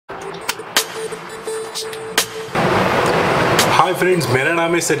Hi friends, मेरा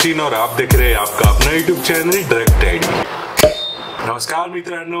नाम है सचिन और आप देख रहे हैं आपका अपना यूट्यूब चॅनल ड्रग डॅडी। नमस्कार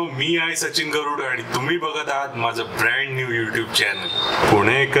मित्रांनो, मी आहे सचिन गरुड आणि तुम्ही बघत आहात माझं ब्रँड न्यू यूट्यूब चॅनल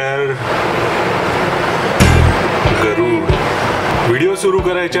पुणेकर गरुड। व्हिडिओ सुरू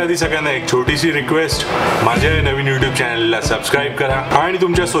करायच्या आधी सगळ्यांना एक छोटीशी रिक्वेस्ट, माझ्या या नवीन यूट्यूब चॅनलला सबस्क्राईब करा आणि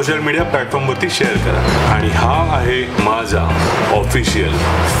तुमच्या सोशल मीडिया प्लॅटफॉर्मवरती शेअर करा। आणि हा आहे माझा ऑफिशियल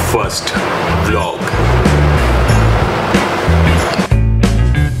फर्स्ट ब्लॉग।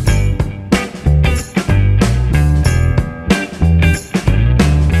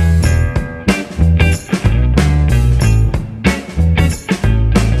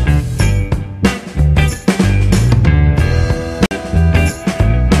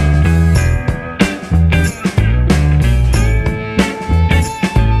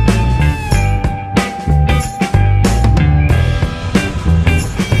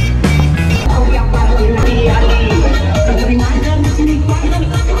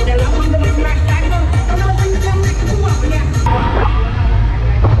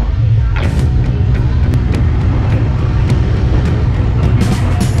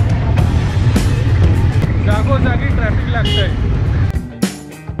 जागी ट्रॅफिक लागतंय।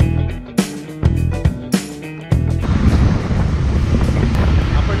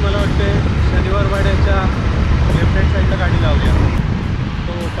 आपण मला वाटते शनिवार वाड्याच्या लेफ्ट हँड साईडला गाडी लावूया।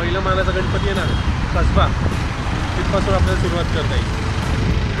 तो पहिला मानाचा गणपती आहे ना, कसबा, तिथपासून आपल्याला सुरुवात करता येईल।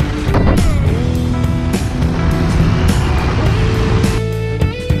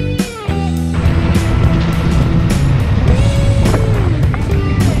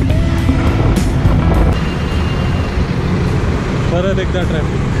 परत एकदा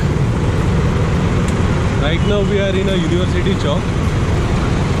traffic. Right now we are in a university Chowk,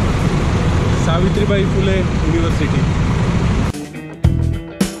 Savitribai Phule university.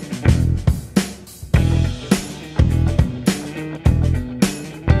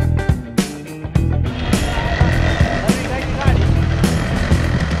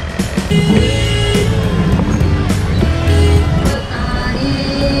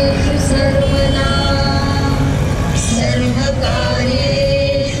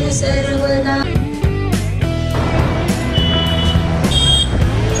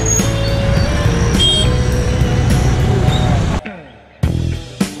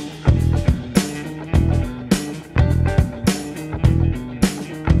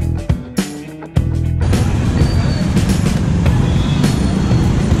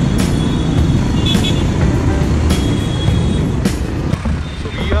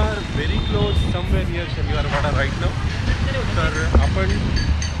 तर आपण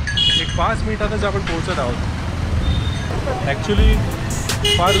एक 5 मिनिटातच आपण पोहोचत आहोत। ॲक्च्युली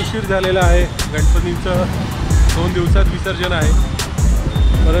फार उशीर झालेला आहे, गणपतीचं 2 दिवसात विसर्जन आहे,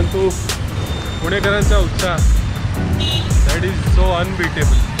 परंतु पुणेकरांचा उत्साह that is so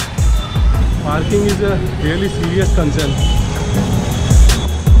unbeatable. Parking is a really serious concern.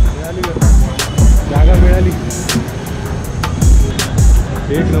 जागा मिळाली,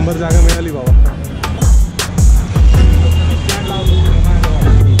 एक नंबर जागा मिळाली बाबा।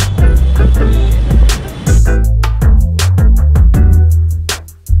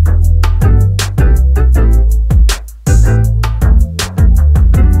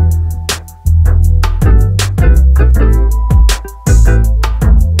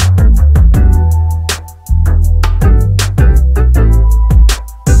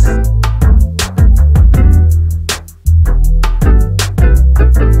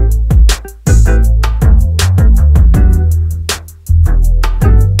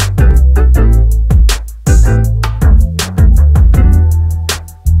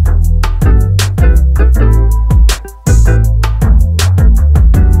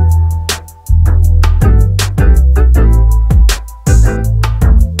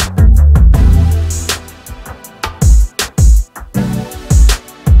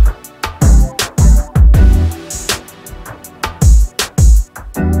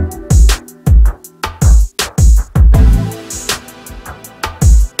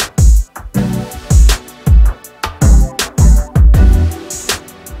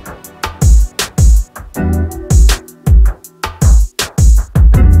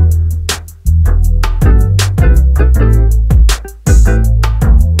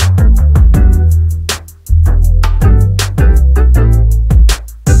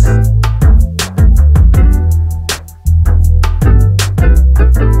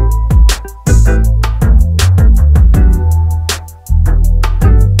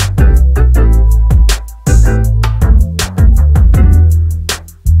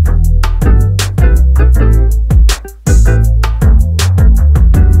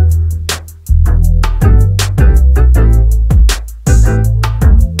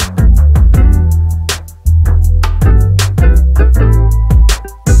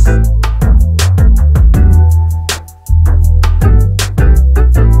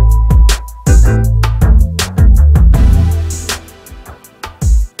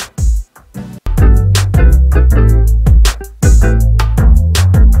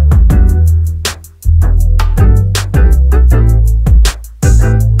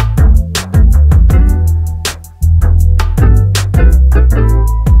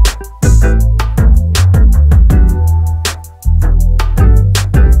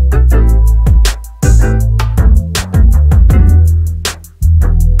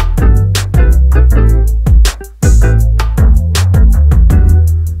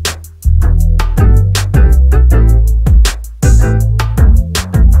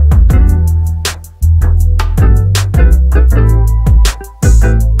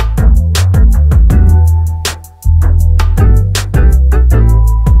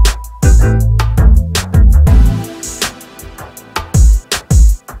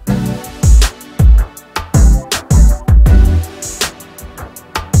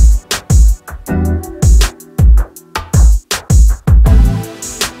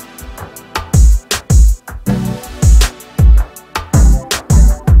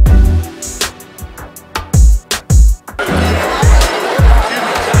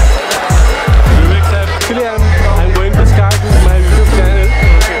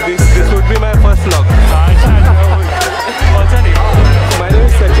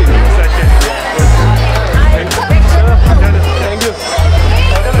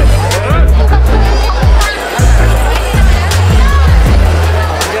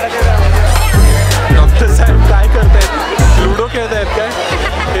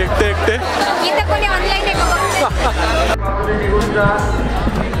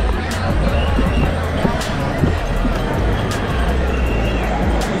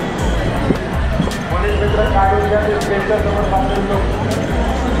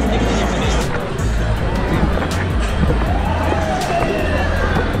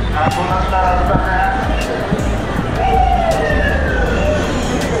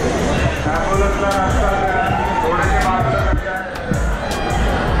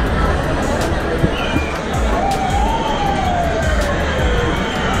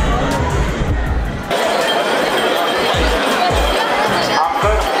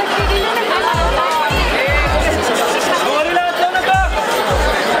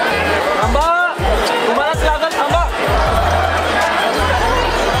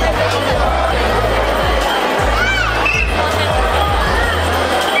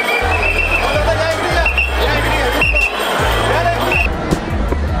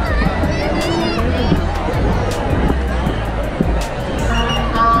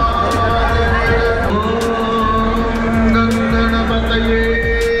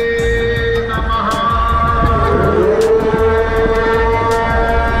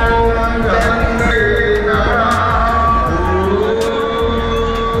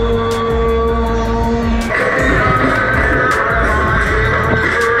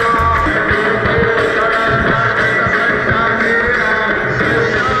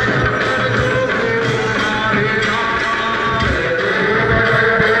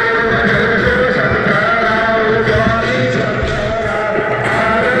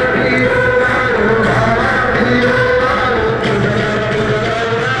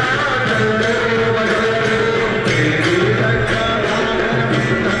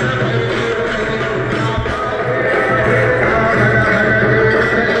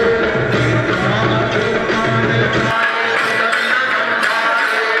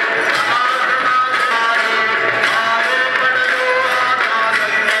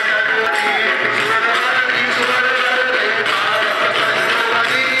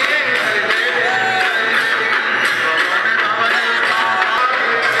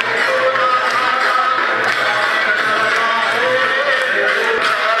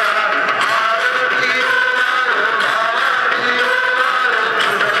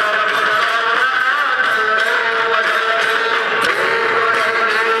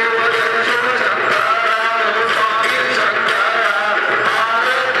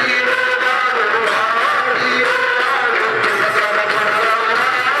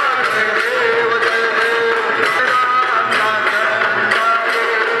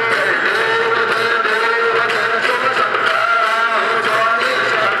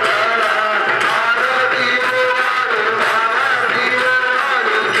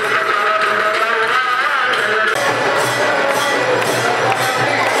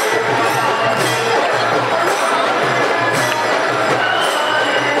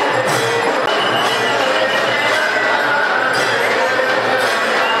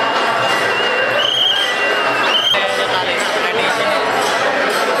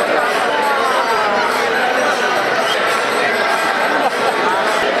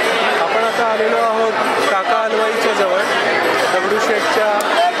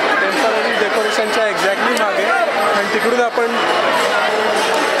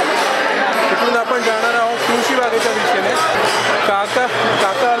 आपण जाणार आहोत तुळशी बागेच्या दिशेने.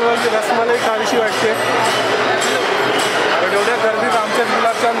 काका हलवाची रसमलाई खावीशी वाटते, पण एवढ्या गर्दीत आमचे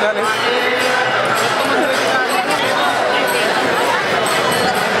गुलाबजाम झाले.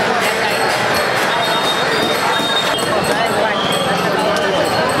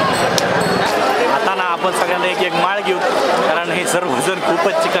 आता ना आपण सगळ्यांना एक एक माळ घेऊ, कारण हे सर्वजण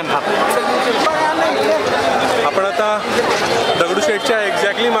खूपच चिकन खातात. आपण आता दगडूशेठच्या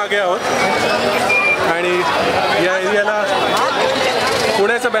एक्झॅक्टली मागे आहोत आणि या एरियाला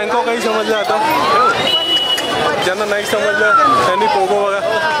पुण्याचं बँकॉकही समजलं जातं. ज्यांना नाही समजलं त्यांनी पोगो बघा,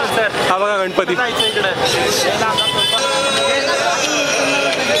 हा बघा गणपती.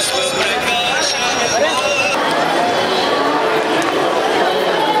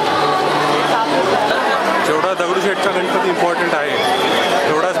 जेवढा दगडूशेठचा गणपती इम्पॉर्टंट आहे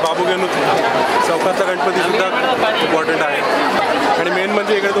तेवढाच बाबू गेनू चौकातला गणपती सुद्धा इम्पॉर्टंट आहे. आणि मेन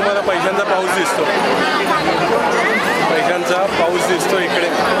म्हणजे इकडे तुम्हाला पैशांचा पाऊस दिसतो, पैशांचा पाऊस दिसतो इकडे.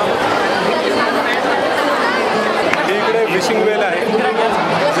 इकडे फिशिंग वेल आहे.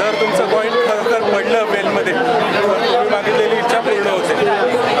 जर तुमचं कॉईन खरोखर पडलं वेलमध्ये तर तुम्ही मागितलेली इच्छा पूर्ण होते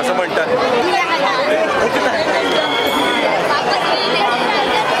असं म्हणतात.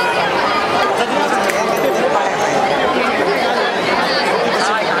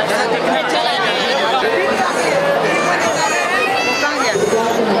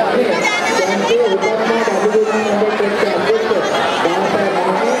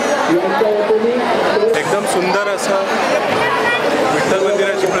 एकदम सुंदर असं विठ्ठल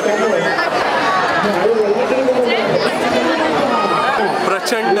मंदिराची प्रतिकृती.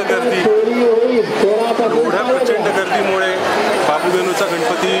 प्रचंड गर्दी, एवढ्या प्रचंड गर्दीमुळे बाबूगणूचा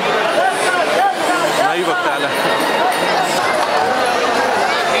गणपती नाही बघता आला.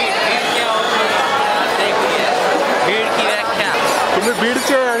 तुम्ही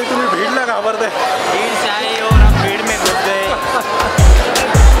बीडचे आणि तुम्ही भीडला घाबरताय.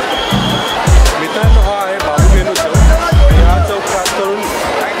 मित्रांनो, हा आहे बाबूगणू चौक. हा चौक खास करून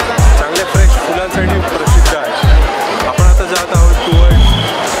चांगल्या फ्रेश फुलांसाठी प्रसिद्ध आहे. आपण आता जात आहोत टुवर्ड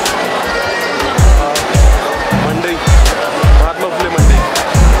मंडई, महात्मा फुले मंडई.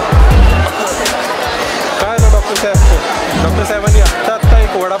 काय ना डॉक्टर साहेबांनी आत्ता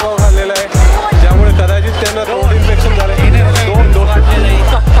एक वडापाव खाल्लेला आहे, ज्यामुळे कदाचित त्यांना रोड इन्फेक्शन झालं.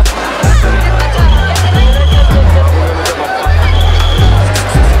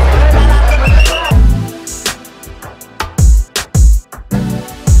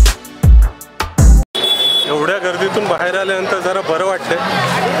 एवढ्या गर्दीतून बाहेर आल्यानंतर जरा बरं वाटतंय.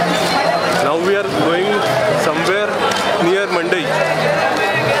 Now we R going somewhere near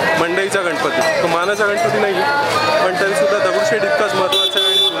मंडईचा Ganpati. तो मानाचा गणपती नाही, पण तरीसुद्धा दगडूशेठ इतकाच महत्त्वाचा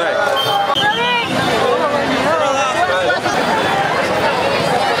आणि जुना आहे.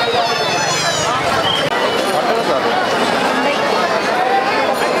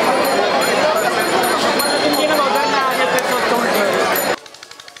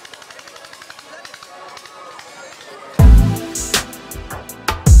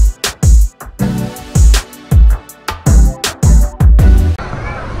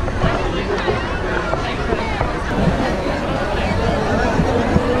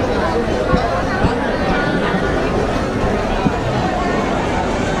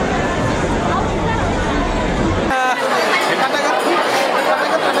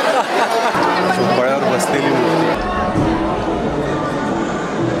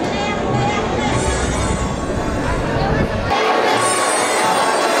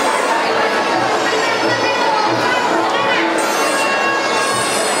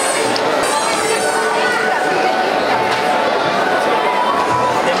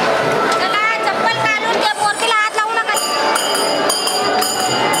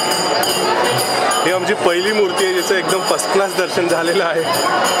 आमची पहिली मूर्ती आहे जिचं एकदम फर्स्ट क्लास दर्शन झालेलं आहे.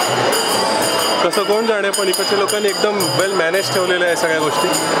 कसं कोण जाणे, पण इकडच्या लोकांनी एकदम वेल मॅनेज ठेवलेलं आहे सगळ्या गोष्टी.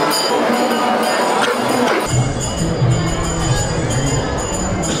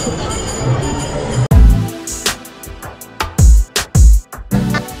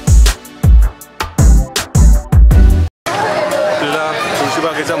 आपल्याला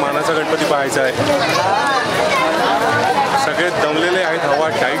तुळशीबागेचा मानाचा गणपती पाहायचा आहे. सगळे दमलेले आहेत, हवा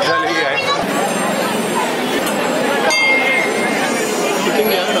टाईट झालेली आहे.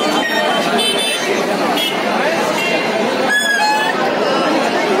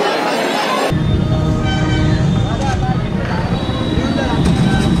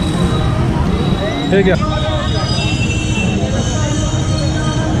 हे घ्या.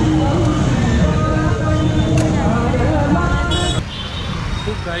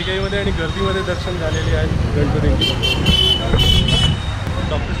 खूप घाईघाईमध्ये आणि गर्दीमध्ये दर्शन झालेले आहेत गणपतींची.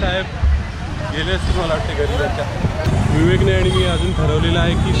 डॉक्टर साहेब गेले असतील मला वाटते घरी त्यांच्या. विवेकने आणि मी अजून ठरवलेलं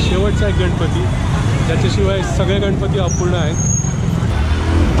आहे की शेवटचा एक गणपती, त्याच्याशिवाय सगळे गणपती अपूर्ण आहेत,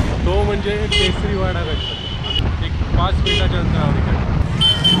 तो म्हणजे केसरीवाडा गणपती. एक 5 मिनिटाच्या अंतरावर इकडे.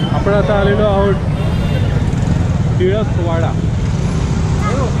 आपण आता आलेलो आहोत टिळकवाडा.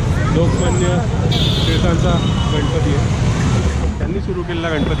 लोकमान्य टिळकांचा गणपती आहे, त्यांनी सुरू केलेला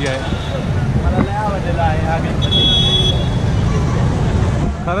गणपती आहे. मला लय आवडलेला आहे हा गणपती.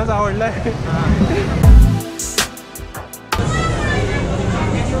 खरंच आवडला आहे.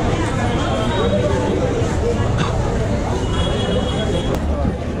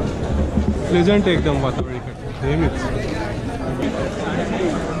 प्लेझंट एकदम वातावरण इकडे नेहमीच.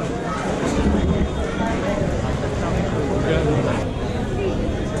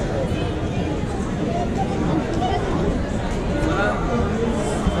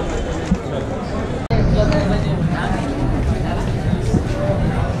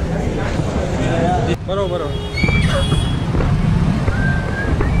 बरोबर.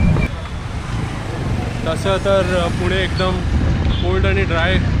 तसं तर पुणे एकदम कोल्ड आणि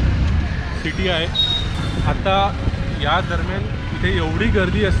ड्राय सिटी आहे. आता या दरम्यान इथे एवढी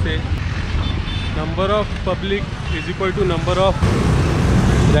गर्दी असते. Number of public is equal to number of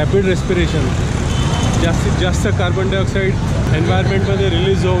rapid respiration. जास्तीत जास्त कार्बन डायऑक्साईड एन्व्हायरमेंटमध्ये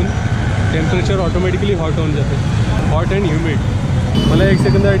रिलीज होऊन टेम्परेचर ऑटोमॅटिकली हॉट होऊन जाते. Hot and humid. मला एक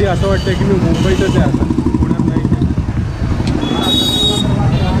सेकंदासाठी असं वाटतं की मी मुंबईतच आहे, आता पुण्यात नाही.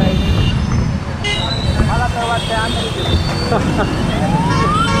 मला तर वाटतं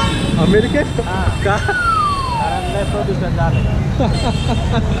अमेरिकेत. का? कारण लय प्रदूषण झालं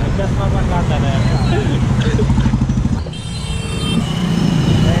चष्मा पण घातला नाही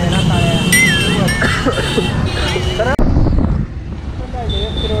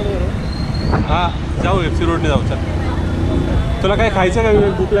हां जाऊ FC रोडने जाऊ. चल तुला काय खायचं का?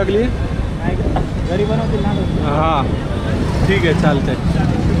 भूक लागली? घरी बनवतील ना. हां ठीक आहे चालतंय.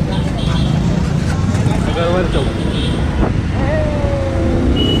 गरवारे चौक.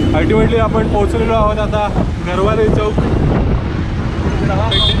 अल्टिमेटली आपण पोहोचलेलो आहोत आता गरवारे चौक.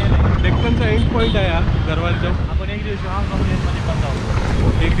 डेक्कनचा एंड पॉईंट आहे हा गरवारे चौक. आपण एक दिवस हाँगकाँग लेनमध्ये पण जाऊ.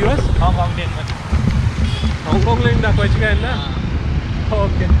 एक दिवस हाँगकाँग लेनमध्ये. हाँगकाँग लेन दाखवायची काय ना?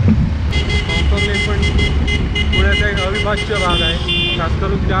 ओके. हाँगकाँग लेन पण पुण्याचा एक अविभाज्य भाग आहे, खास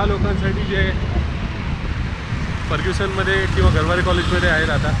करून त्या लोकांसाठी जे फर्ग्युसनमध्ये किंवा गरवारे कॉलेजमध्ये आहेत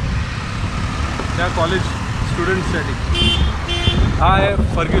आता, त्या कॉलेज स्टुडंट्ससाठी. हा आहे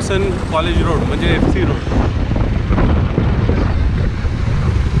फर्ग्युसन कॉलेज रोड म्हणजे FC रोड.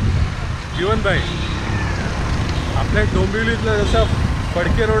 जीवनभाई, आपल्या डोंबिवलीतला जसा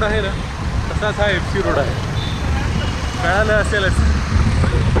फडके रोड आहे ना, तसाच हा FC रोड आहे. कळालं असेलच.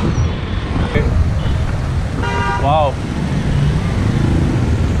 वाव,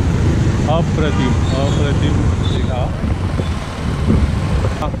 अप्रतिम अप्रतिम.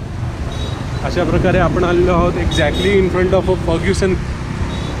 अशा प्रकारे आपण आलेलो आहोत exactly in front of a Fergusson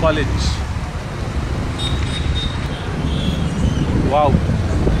college. Wow.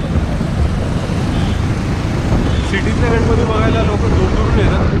 सिटीतले Ganpati बघायला लोक दूर दूरून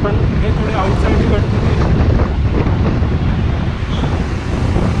येतात, पण हे थोडे आउटसाईडचे गणपती.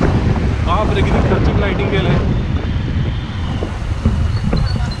 बापरे किती खर्चिक लाइटिंग केलं आहे.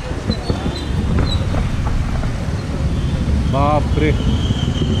 बापरे,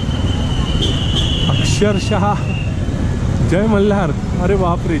 अक्षरशः जय मल्हार. अरे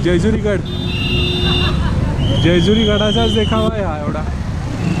बापरे, जेजुरीगड. जेजुरीगडाचाच देखावा आहे हा एवढा.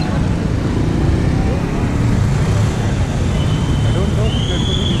 आय डोंट नो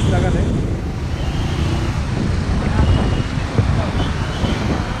गणपती दिसला का नाही.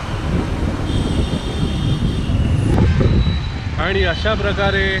 आणि अशा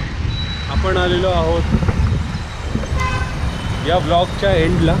प्रकारे आपण आलेलो आहोत या ब्लॉगच्या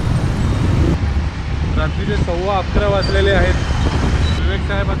एंडला. रात्रीचे 11:15 वाजलेले आहेत. विवेक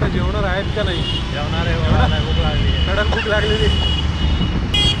साहेब आता जेवणार आहेत का नाही? जेवणार आहे, भूक लागली. कडक भूक लागलेली.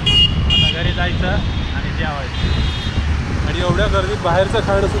 आता घरी जायचं आणि जेवायचं. आणि एवढ्या गर्दीत बाहेरचं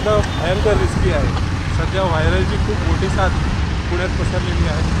खाणंसुद्धा भयंकर रिस्की आहे. सध्या व्हायरलची खूप मोठी साथ पुण्यात पसरलेली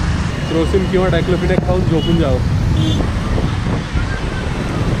आहे. क्रोसिन किंवा डायक्लोफिनेक खाऊन झोपून जावं.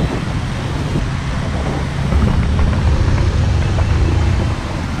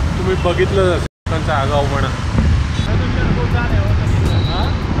 तुम्ही बघितलं त्यांचा आगाऊपणा. प्रदूषण खूप झालं हो.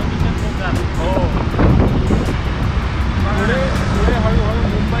 प्रदूषण खूप झालं हो. पुढे हळूहळू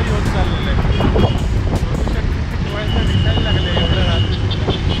मुंबई होत चाललेलं आहे. प्रदूषण डोळ्यांना दिसायला लागले एवढ्या रात्री.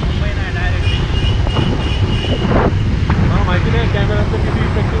 मुंबई नाही, डायरेक्ट मला माहिती नाही कॅमेऱ्याचं किती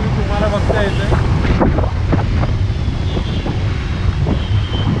इफेक्टिव्ह तुम्हाला बघता येतं.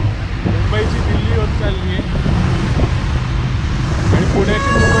 मुंबईची दिल्ली होत चालली आहे आणि पुण्याची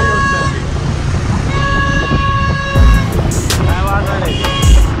मुंबई होत चालली. काय वाजवायला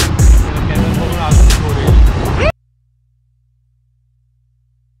कॅमेरा बघून अजून थोडे.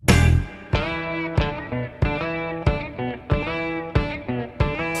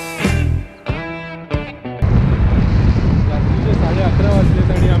 रात्रीचे 11:30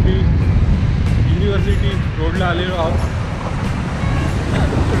 वाजलेत आणि आम्ही युनिव्हर्सिटी रोडला आलेलो आहोत.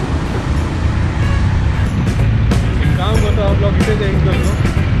 एक काम करतो, हा ब्लॉग इथेच एंड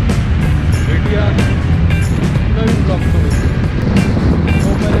करतो.